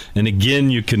 and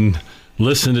again, you can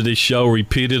listen to this show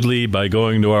repeatedly by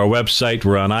going to our website.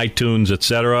 We're on iTunes,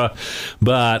 etc.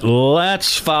 But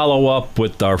let's follow up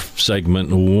with our segment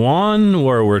 1,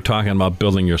 where we're talking about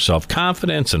building your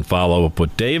self-confidence, and follow up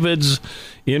with David's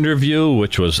interview,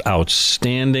 which was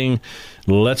outstanding.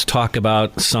 Let's talk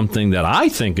about something that I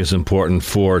think is important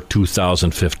for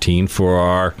 2015 for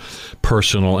our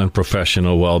personal and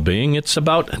professional well-being. It's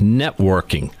about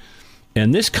networking.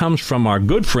 And this comes from our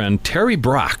good friend, Terry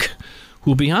Brock,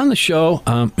 who'll be on the show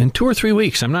in 2 or 3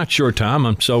 weeks. I'm not sure,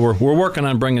 Tom. So we're working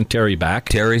on bringing Terry back.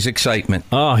 Terry's excitement.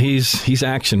 Oh, he's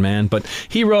action, man. But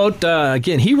he wrote,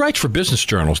 he writes for business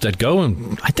journals that go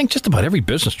in, I think, just about every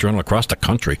business journal across the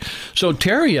country. So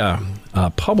Terry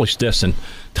published this, and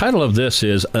title of this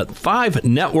is 5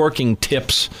 Networking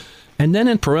Tips. And then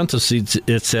in parentheses,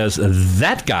 it says,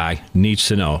 that guy needs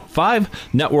to know. 5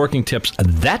 networking tips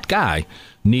that guy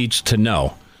needs to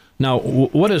know. Now,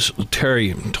 what is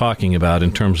Terry talking about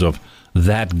in terms of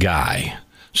that guy?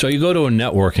 So you go to a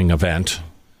networking event,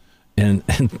 and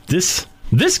this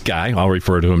guy, I'll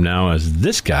refer to him now as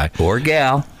this guy. Or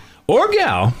gal,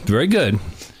 very good,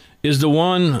 is the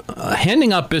one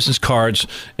handing out business cards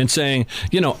and saying,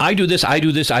 I do this, I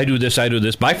do this, I do this, I do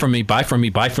this. Buy from me, buy from me,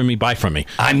 buy from me, buy from me.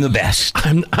 I'm the best.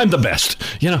 I'm the best.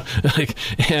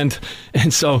 And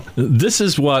so this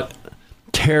is what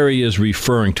Terry is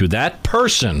referring to, that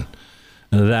person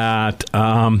that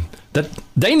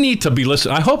they need to be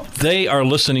listening. I hope they are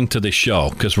listening to this show,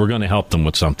 because we're going to help them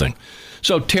with something.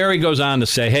 So Terry goes on to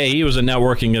say, hey, he was at a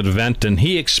networking event and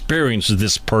he experienced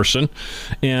this person,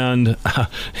 and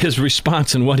his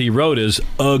response and what he wrote is,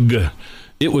 ugh.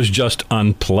 It was just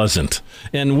unpleasant.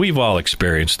 And we've all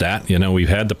experienced that. We've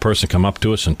had the person come up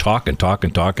to us and talk and talk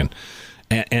and talk,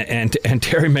 and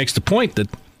Terry makes the point that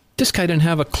this guy didn't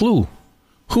have a clue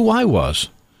who I was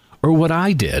or what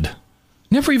I did.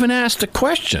 Never even asked a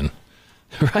question,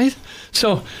 right?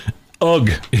 So,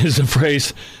 ugh is a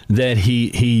phrase that he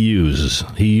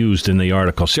used in the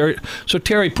article. So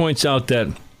Terry points out that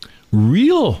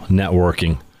real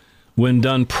networking, when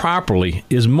done properly,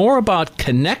 is more about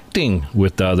connecting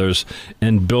with others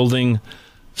and building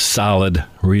solid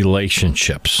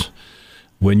relationships.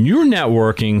 When you're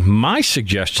networking, my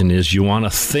suggestion is you want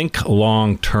to think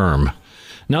long term.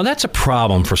 Now, that's a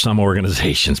problem for some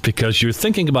organizations, because you're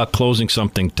thinking about closing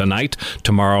something tonight,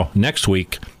 tomorrow, next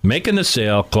week, making the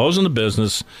sale, closing the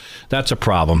business. That's a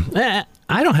problem.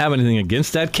 I don't have anything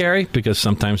against that, Carrie, because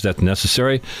sometimes that's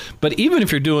necessary. But even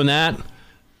if you're doing that,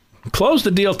 close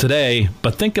the deal today,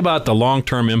 but think about the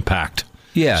long-term impact.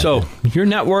 Yeah. So you're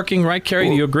networking, right, Carrie?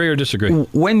 Do you agree or disagree?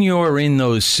 When you're in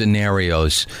those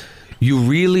scenarios, you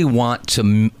really want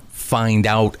to find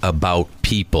out about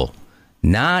people.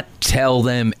 Not tell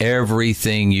them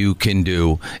everything you can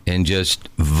do and just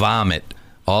vomit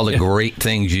all the great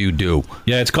things you do.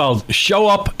 Yeah, it's called show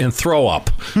up and throw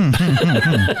up.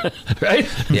 Right?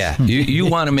 Yeah, you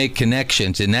want to make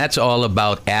connections, and that's all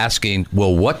about asking,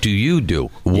 well, what do you do?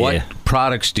 What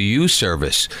products do you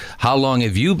service? How long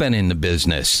have you been in the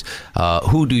business?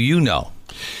 Who do you know?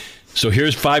 So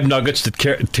here's 5 nuggets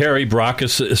that Terry Brock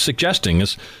is suggesting.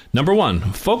 Is number 1,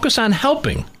 focus on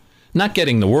helping, not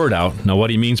getting the word out. Now, what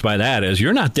he means by that is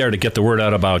you're not there to get the word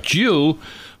out about you.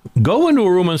 Go into a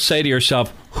room and say to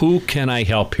yourself, who can I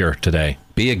help here today?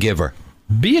 Be a giver.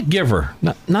 Be a giver.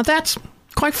 Now that's,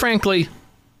 quite frankly,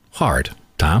 hard,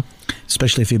 Tom.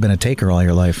 Especially if you've been a taker all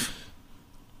your life.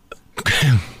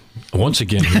 Once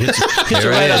again, hits it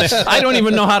right on the head. I don't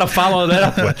even know how to follow that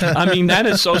up with. I mean, that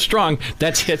is so strong.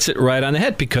 That hits it right on the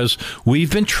head, because we've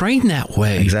been trained that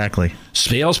way. Exactly.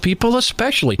 Salespeople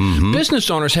especially. Mm-hmm. Business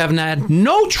owners have had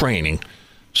no training.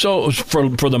 So for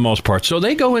the most part, so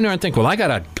they go in there and think, well, I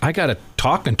gotta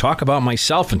talk about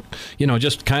myself, and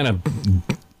just kind of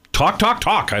talk.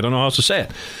 I don't know how else to say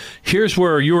it. Here's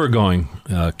where you were going,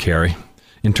 Carrie,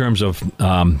 in terms of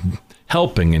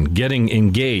helping and getting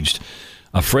engaged.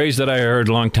 A phrase that I heard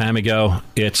a long time ago.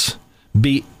 It's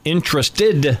be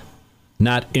interested,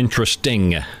 not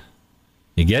interesting.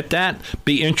 You get that?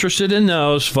 Be interested in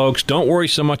those, folks. Don't worry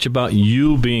so much about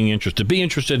you being interested. Be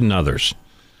interested in others.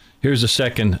 Here's a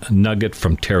second nugget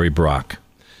from Terry Brock.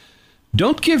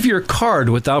 Don't give your card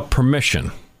without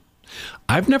permission.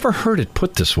 I've never heard it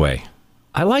put this way.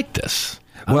 I like this.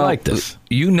 I like this.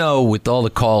 You know, with all the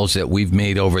calls that we've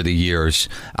made over the years,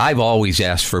 I've always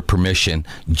asked for permission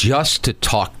just to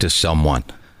talk to someone.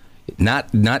 Not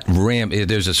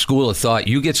there's a school of thought.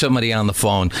 You get somebody on the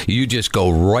phone, you just go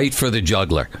right for the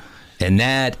jugular. And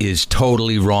that is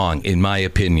totally wrong, in my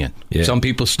opinion. Yeah. Some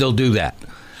people still do that.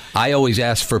 I always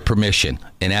ask for permission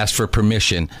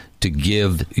to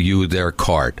give you their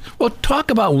card. Well,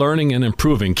 talk about learning and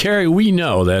improving. Carrie, we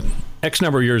know that X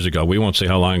number of years ago, we won't say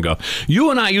how long ago,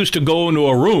 you and I used to go into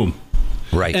a room.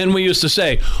 Right. And we used to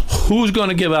say, who's going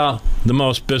to give out the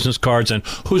most business cards and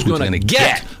who's going to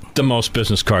get the most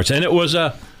business cards? And there was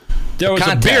a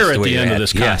beer at the end of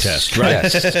this contest, right?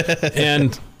 Yes.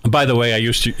 And by the way, I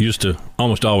used to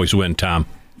almost always win, Tom.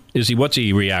 What's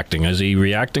he reacting? Is he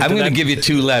reacting? I'm going to give you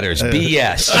 2 letters.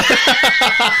 BS.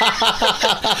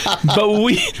 But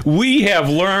we have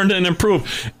learned and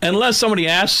improved. Unless somebody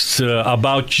asks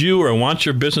about you or wants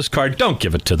your business card, don't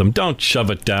give it to them. Don't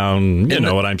shove it down. You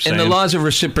know what I'm saying? And the laws of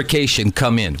reciprocation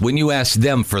come in when you ask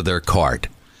them for their card.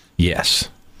 Yes.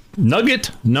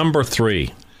 Nugget number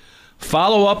 3.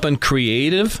 Follow up in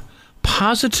creative,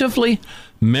 positively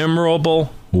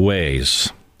memorable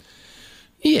ways.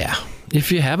 Yeah. If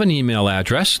you have an email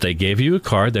address, they gave you a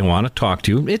card, they want to talk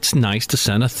to you, it's nice to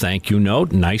send a thank you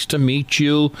note, nice to meet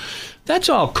you. That's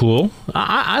all cool.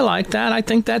 I like that. I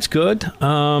think that's good.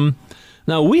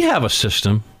 Now, we have a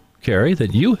system, Carrie,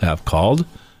 that you have called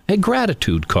a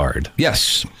gratitude card.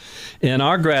 Yes. And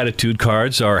our gratitude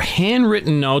cards are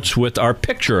handwritten notes with our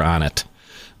picture on it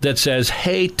that says,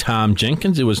 hey, Tom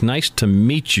Jenkins, it was nice to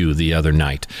meet you the other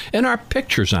night. And our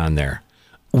picture's on there.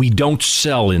 We don't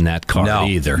sell in that card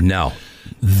either. No.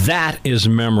 That is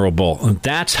memorable.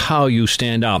 That's how you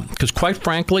stand out. Because quite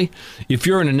frankly, if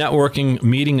you're in a networking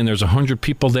meeting and there's 100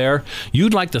 people there,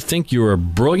 you'd like to think you're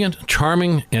brilliant,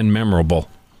 charming, and memorable.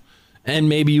 And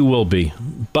maybe you will be.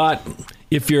 But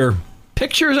if your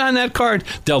picture's on that card,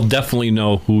 they'll definitely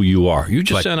know who you are. You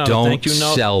just send out a thank you note.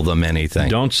 Don't sell them anything.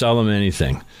 Don't sell them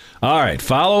anything. All right,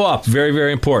 follow up. Very,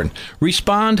 very important.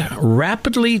 Respond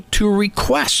rapidly to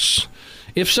requests.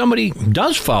 If somebody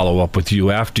does follow up with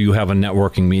you after you have a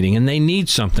networking meeting and they need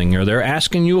something or they're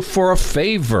asking you for a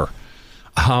favor,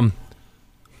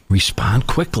 respond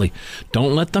quickly.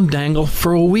 Don't let them dangle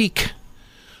for a week.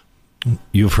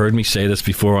 You've heard me say this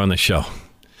before on the show.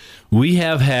 We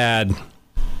have had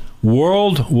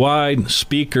worldwide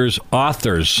speakers,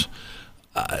 authors,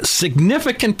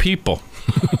 significant people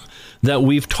that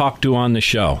we've talked to on the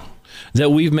show,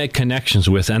 that we've made connections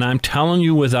with, and I'm telling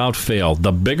you without fail,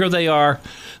 the bigger they are,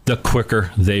 the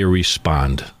quicker they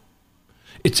respond.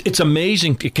 It's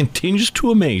amazing. It continues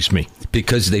to amaze me.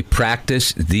 Because they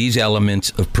practice these elements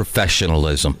of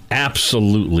professionalism.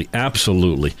 Absolutely,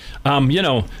 absolutely.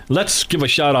 Let's give a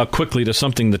shout out quickly to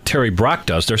something that Terry Brock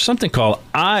does. There's something called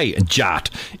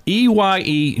iJot,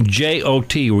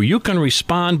 EYEJOT, where you can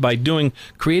respond by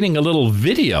creating a little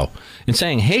video and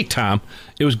saying, hey, Tom,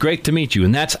 it was great to meet you.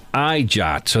 And that's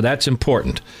iJot, so that's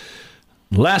important.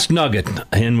 Last nugget,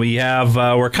 and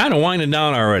we're kind of winding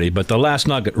down already, but the last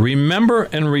nugget, remember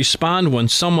and respond when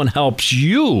someone helps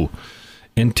you.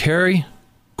 And Terry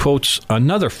quotes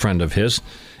another friend of his,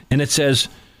 and it says,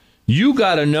 you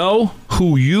got to know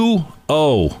who you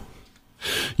owe.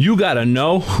 You got to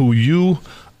know who you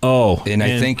owe. And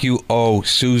I think you owe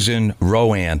Susan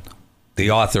Rowan,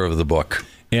 the author of the book.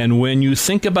 And when you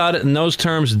think about it in those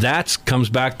terms, that comes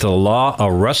back to the law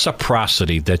of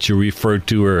reciprocity that you referred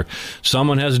to, or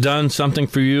someone has done something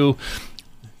for you.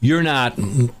 You're not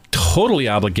totally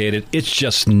obligated. It's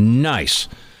just nice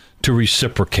to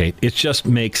reciprocate. It just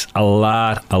makes a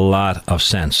lot of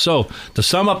sense. So to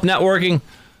sum up networking,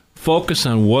 focus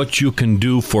on what you can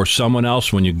do for someone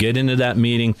else when you get into that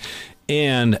meeting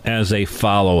and as a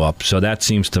follow-up. So that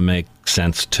seems to make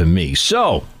sense to me.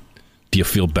 So do you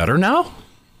feel better now?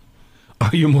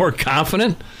 Are you more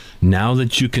confident now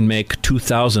that you can make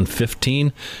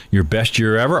 2015 your best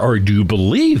year ever? Or do you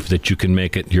believe that you can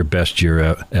make it your best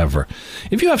year ever?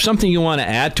 If you have something you want to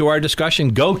add to our discussion,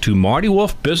 go to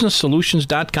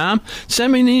MartyWolfBusinessSolutions.com.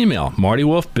 Send me an email,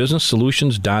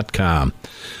 MartyWolfBusinessSolutions.com.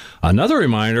 Another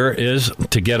reminder is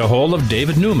to get a hold of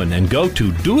David Newman and go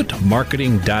to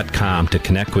DoItMarketing.com to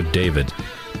connect with David.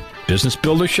 Business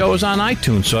Builder Show is on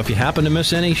iTunes, so if you happen to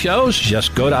miss any shows,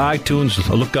 just go to iTunes,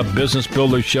 look up Business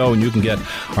Builder Show, and you can get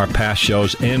our past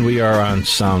shows, and we are on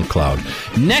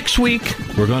SoundCloud. Next week,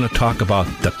 we're going to talk about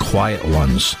the quiet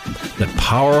ones, the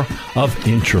power of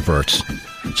introverts.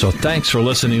 So thanks for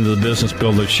listening to the Business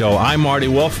Builder Show. I'm Marty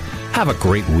Wolf. Have a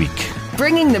great week.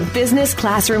 Bringing the business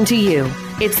classroom to you.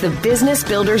 It's the Business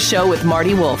Builder Show with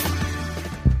Marty Wolf.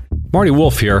 Marty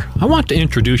Wolf here. I want to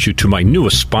introduce you to my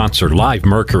newest sponsor, Live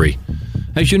Mercury.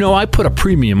 As you know, I put a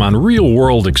premium on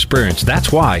real-world experience.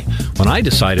 That's why, when I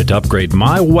decided to upgrade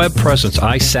my web presence,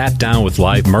 I sat down with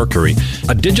Live Mercury,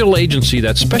 a digital agency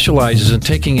that specializes in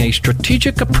taking a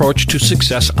strategic approach to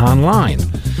success online.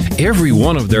 Every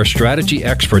one of their strategy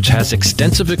experts has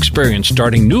extensive experience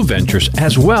starting new ventures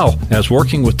as well as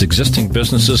working with existing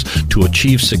businesses to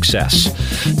achieve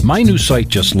success. My new site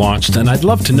just launched, and I'd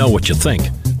love to know what you think.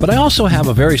 But I also have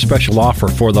a very special offer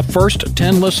for the first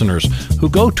 10 listeners who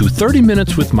go to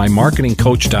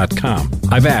 30minuteswithmymarketingcoach.com.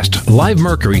 I've asked Live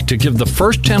Mercury to give the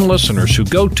first 10 listeners who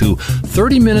go to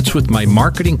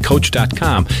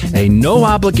 30minuteswithmymarketingcoach.com a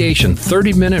no-obligation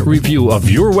 30-minute review of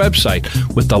your website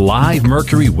with the Live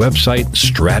Mercury website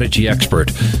strategy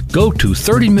expert. Go to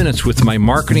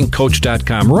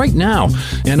 30minuteswithmymarketingcoach.com right now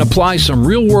and apply some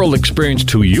real-world experience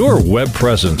to your web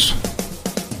presence.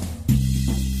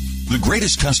 The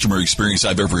greatest customer experience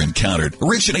I've ever encountered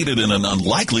originated in an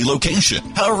unlikely location.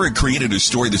 However, it created a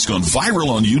story that's gone viral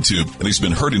on YouTube and has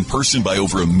been heard in person by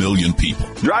over 1 million people.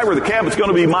 Driver of the cab that's going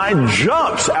to be mine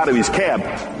jumps out of his cab,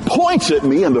 points at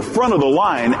me in the front of the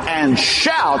line, and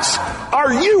shouts,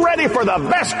 "Are you ready for the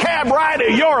best cab ride of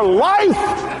your life?"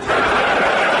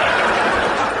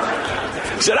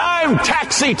 Said, "I'm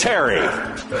Taxi Terry."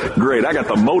 Great, I got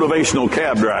the motivational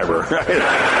cab driver.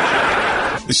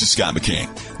 This is Scott McCain.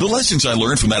 The lessons I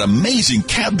learned from that amazing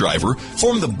cab driver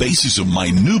form the basis of my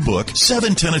new book,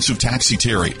 7 Tenets of Taxi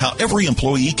Terry, How Every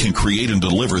Employee Can Create and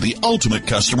Deliver the Ultimate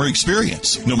Customer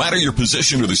Experience. No matter your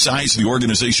position or the size of the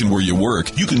organization where you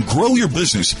work, you can grow your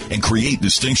business and create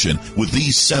distinction with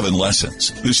these 7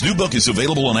 lessons. This new book is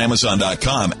available on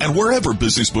Amazon.com and wherever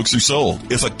business books are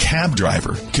sold. If a cab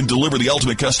driver can deliver the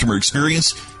ultimate customer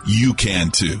experience, you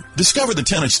can too. Discover the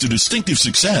tenets to distinctive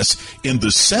success in the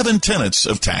 7 Tenets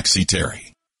of Taxi Terry.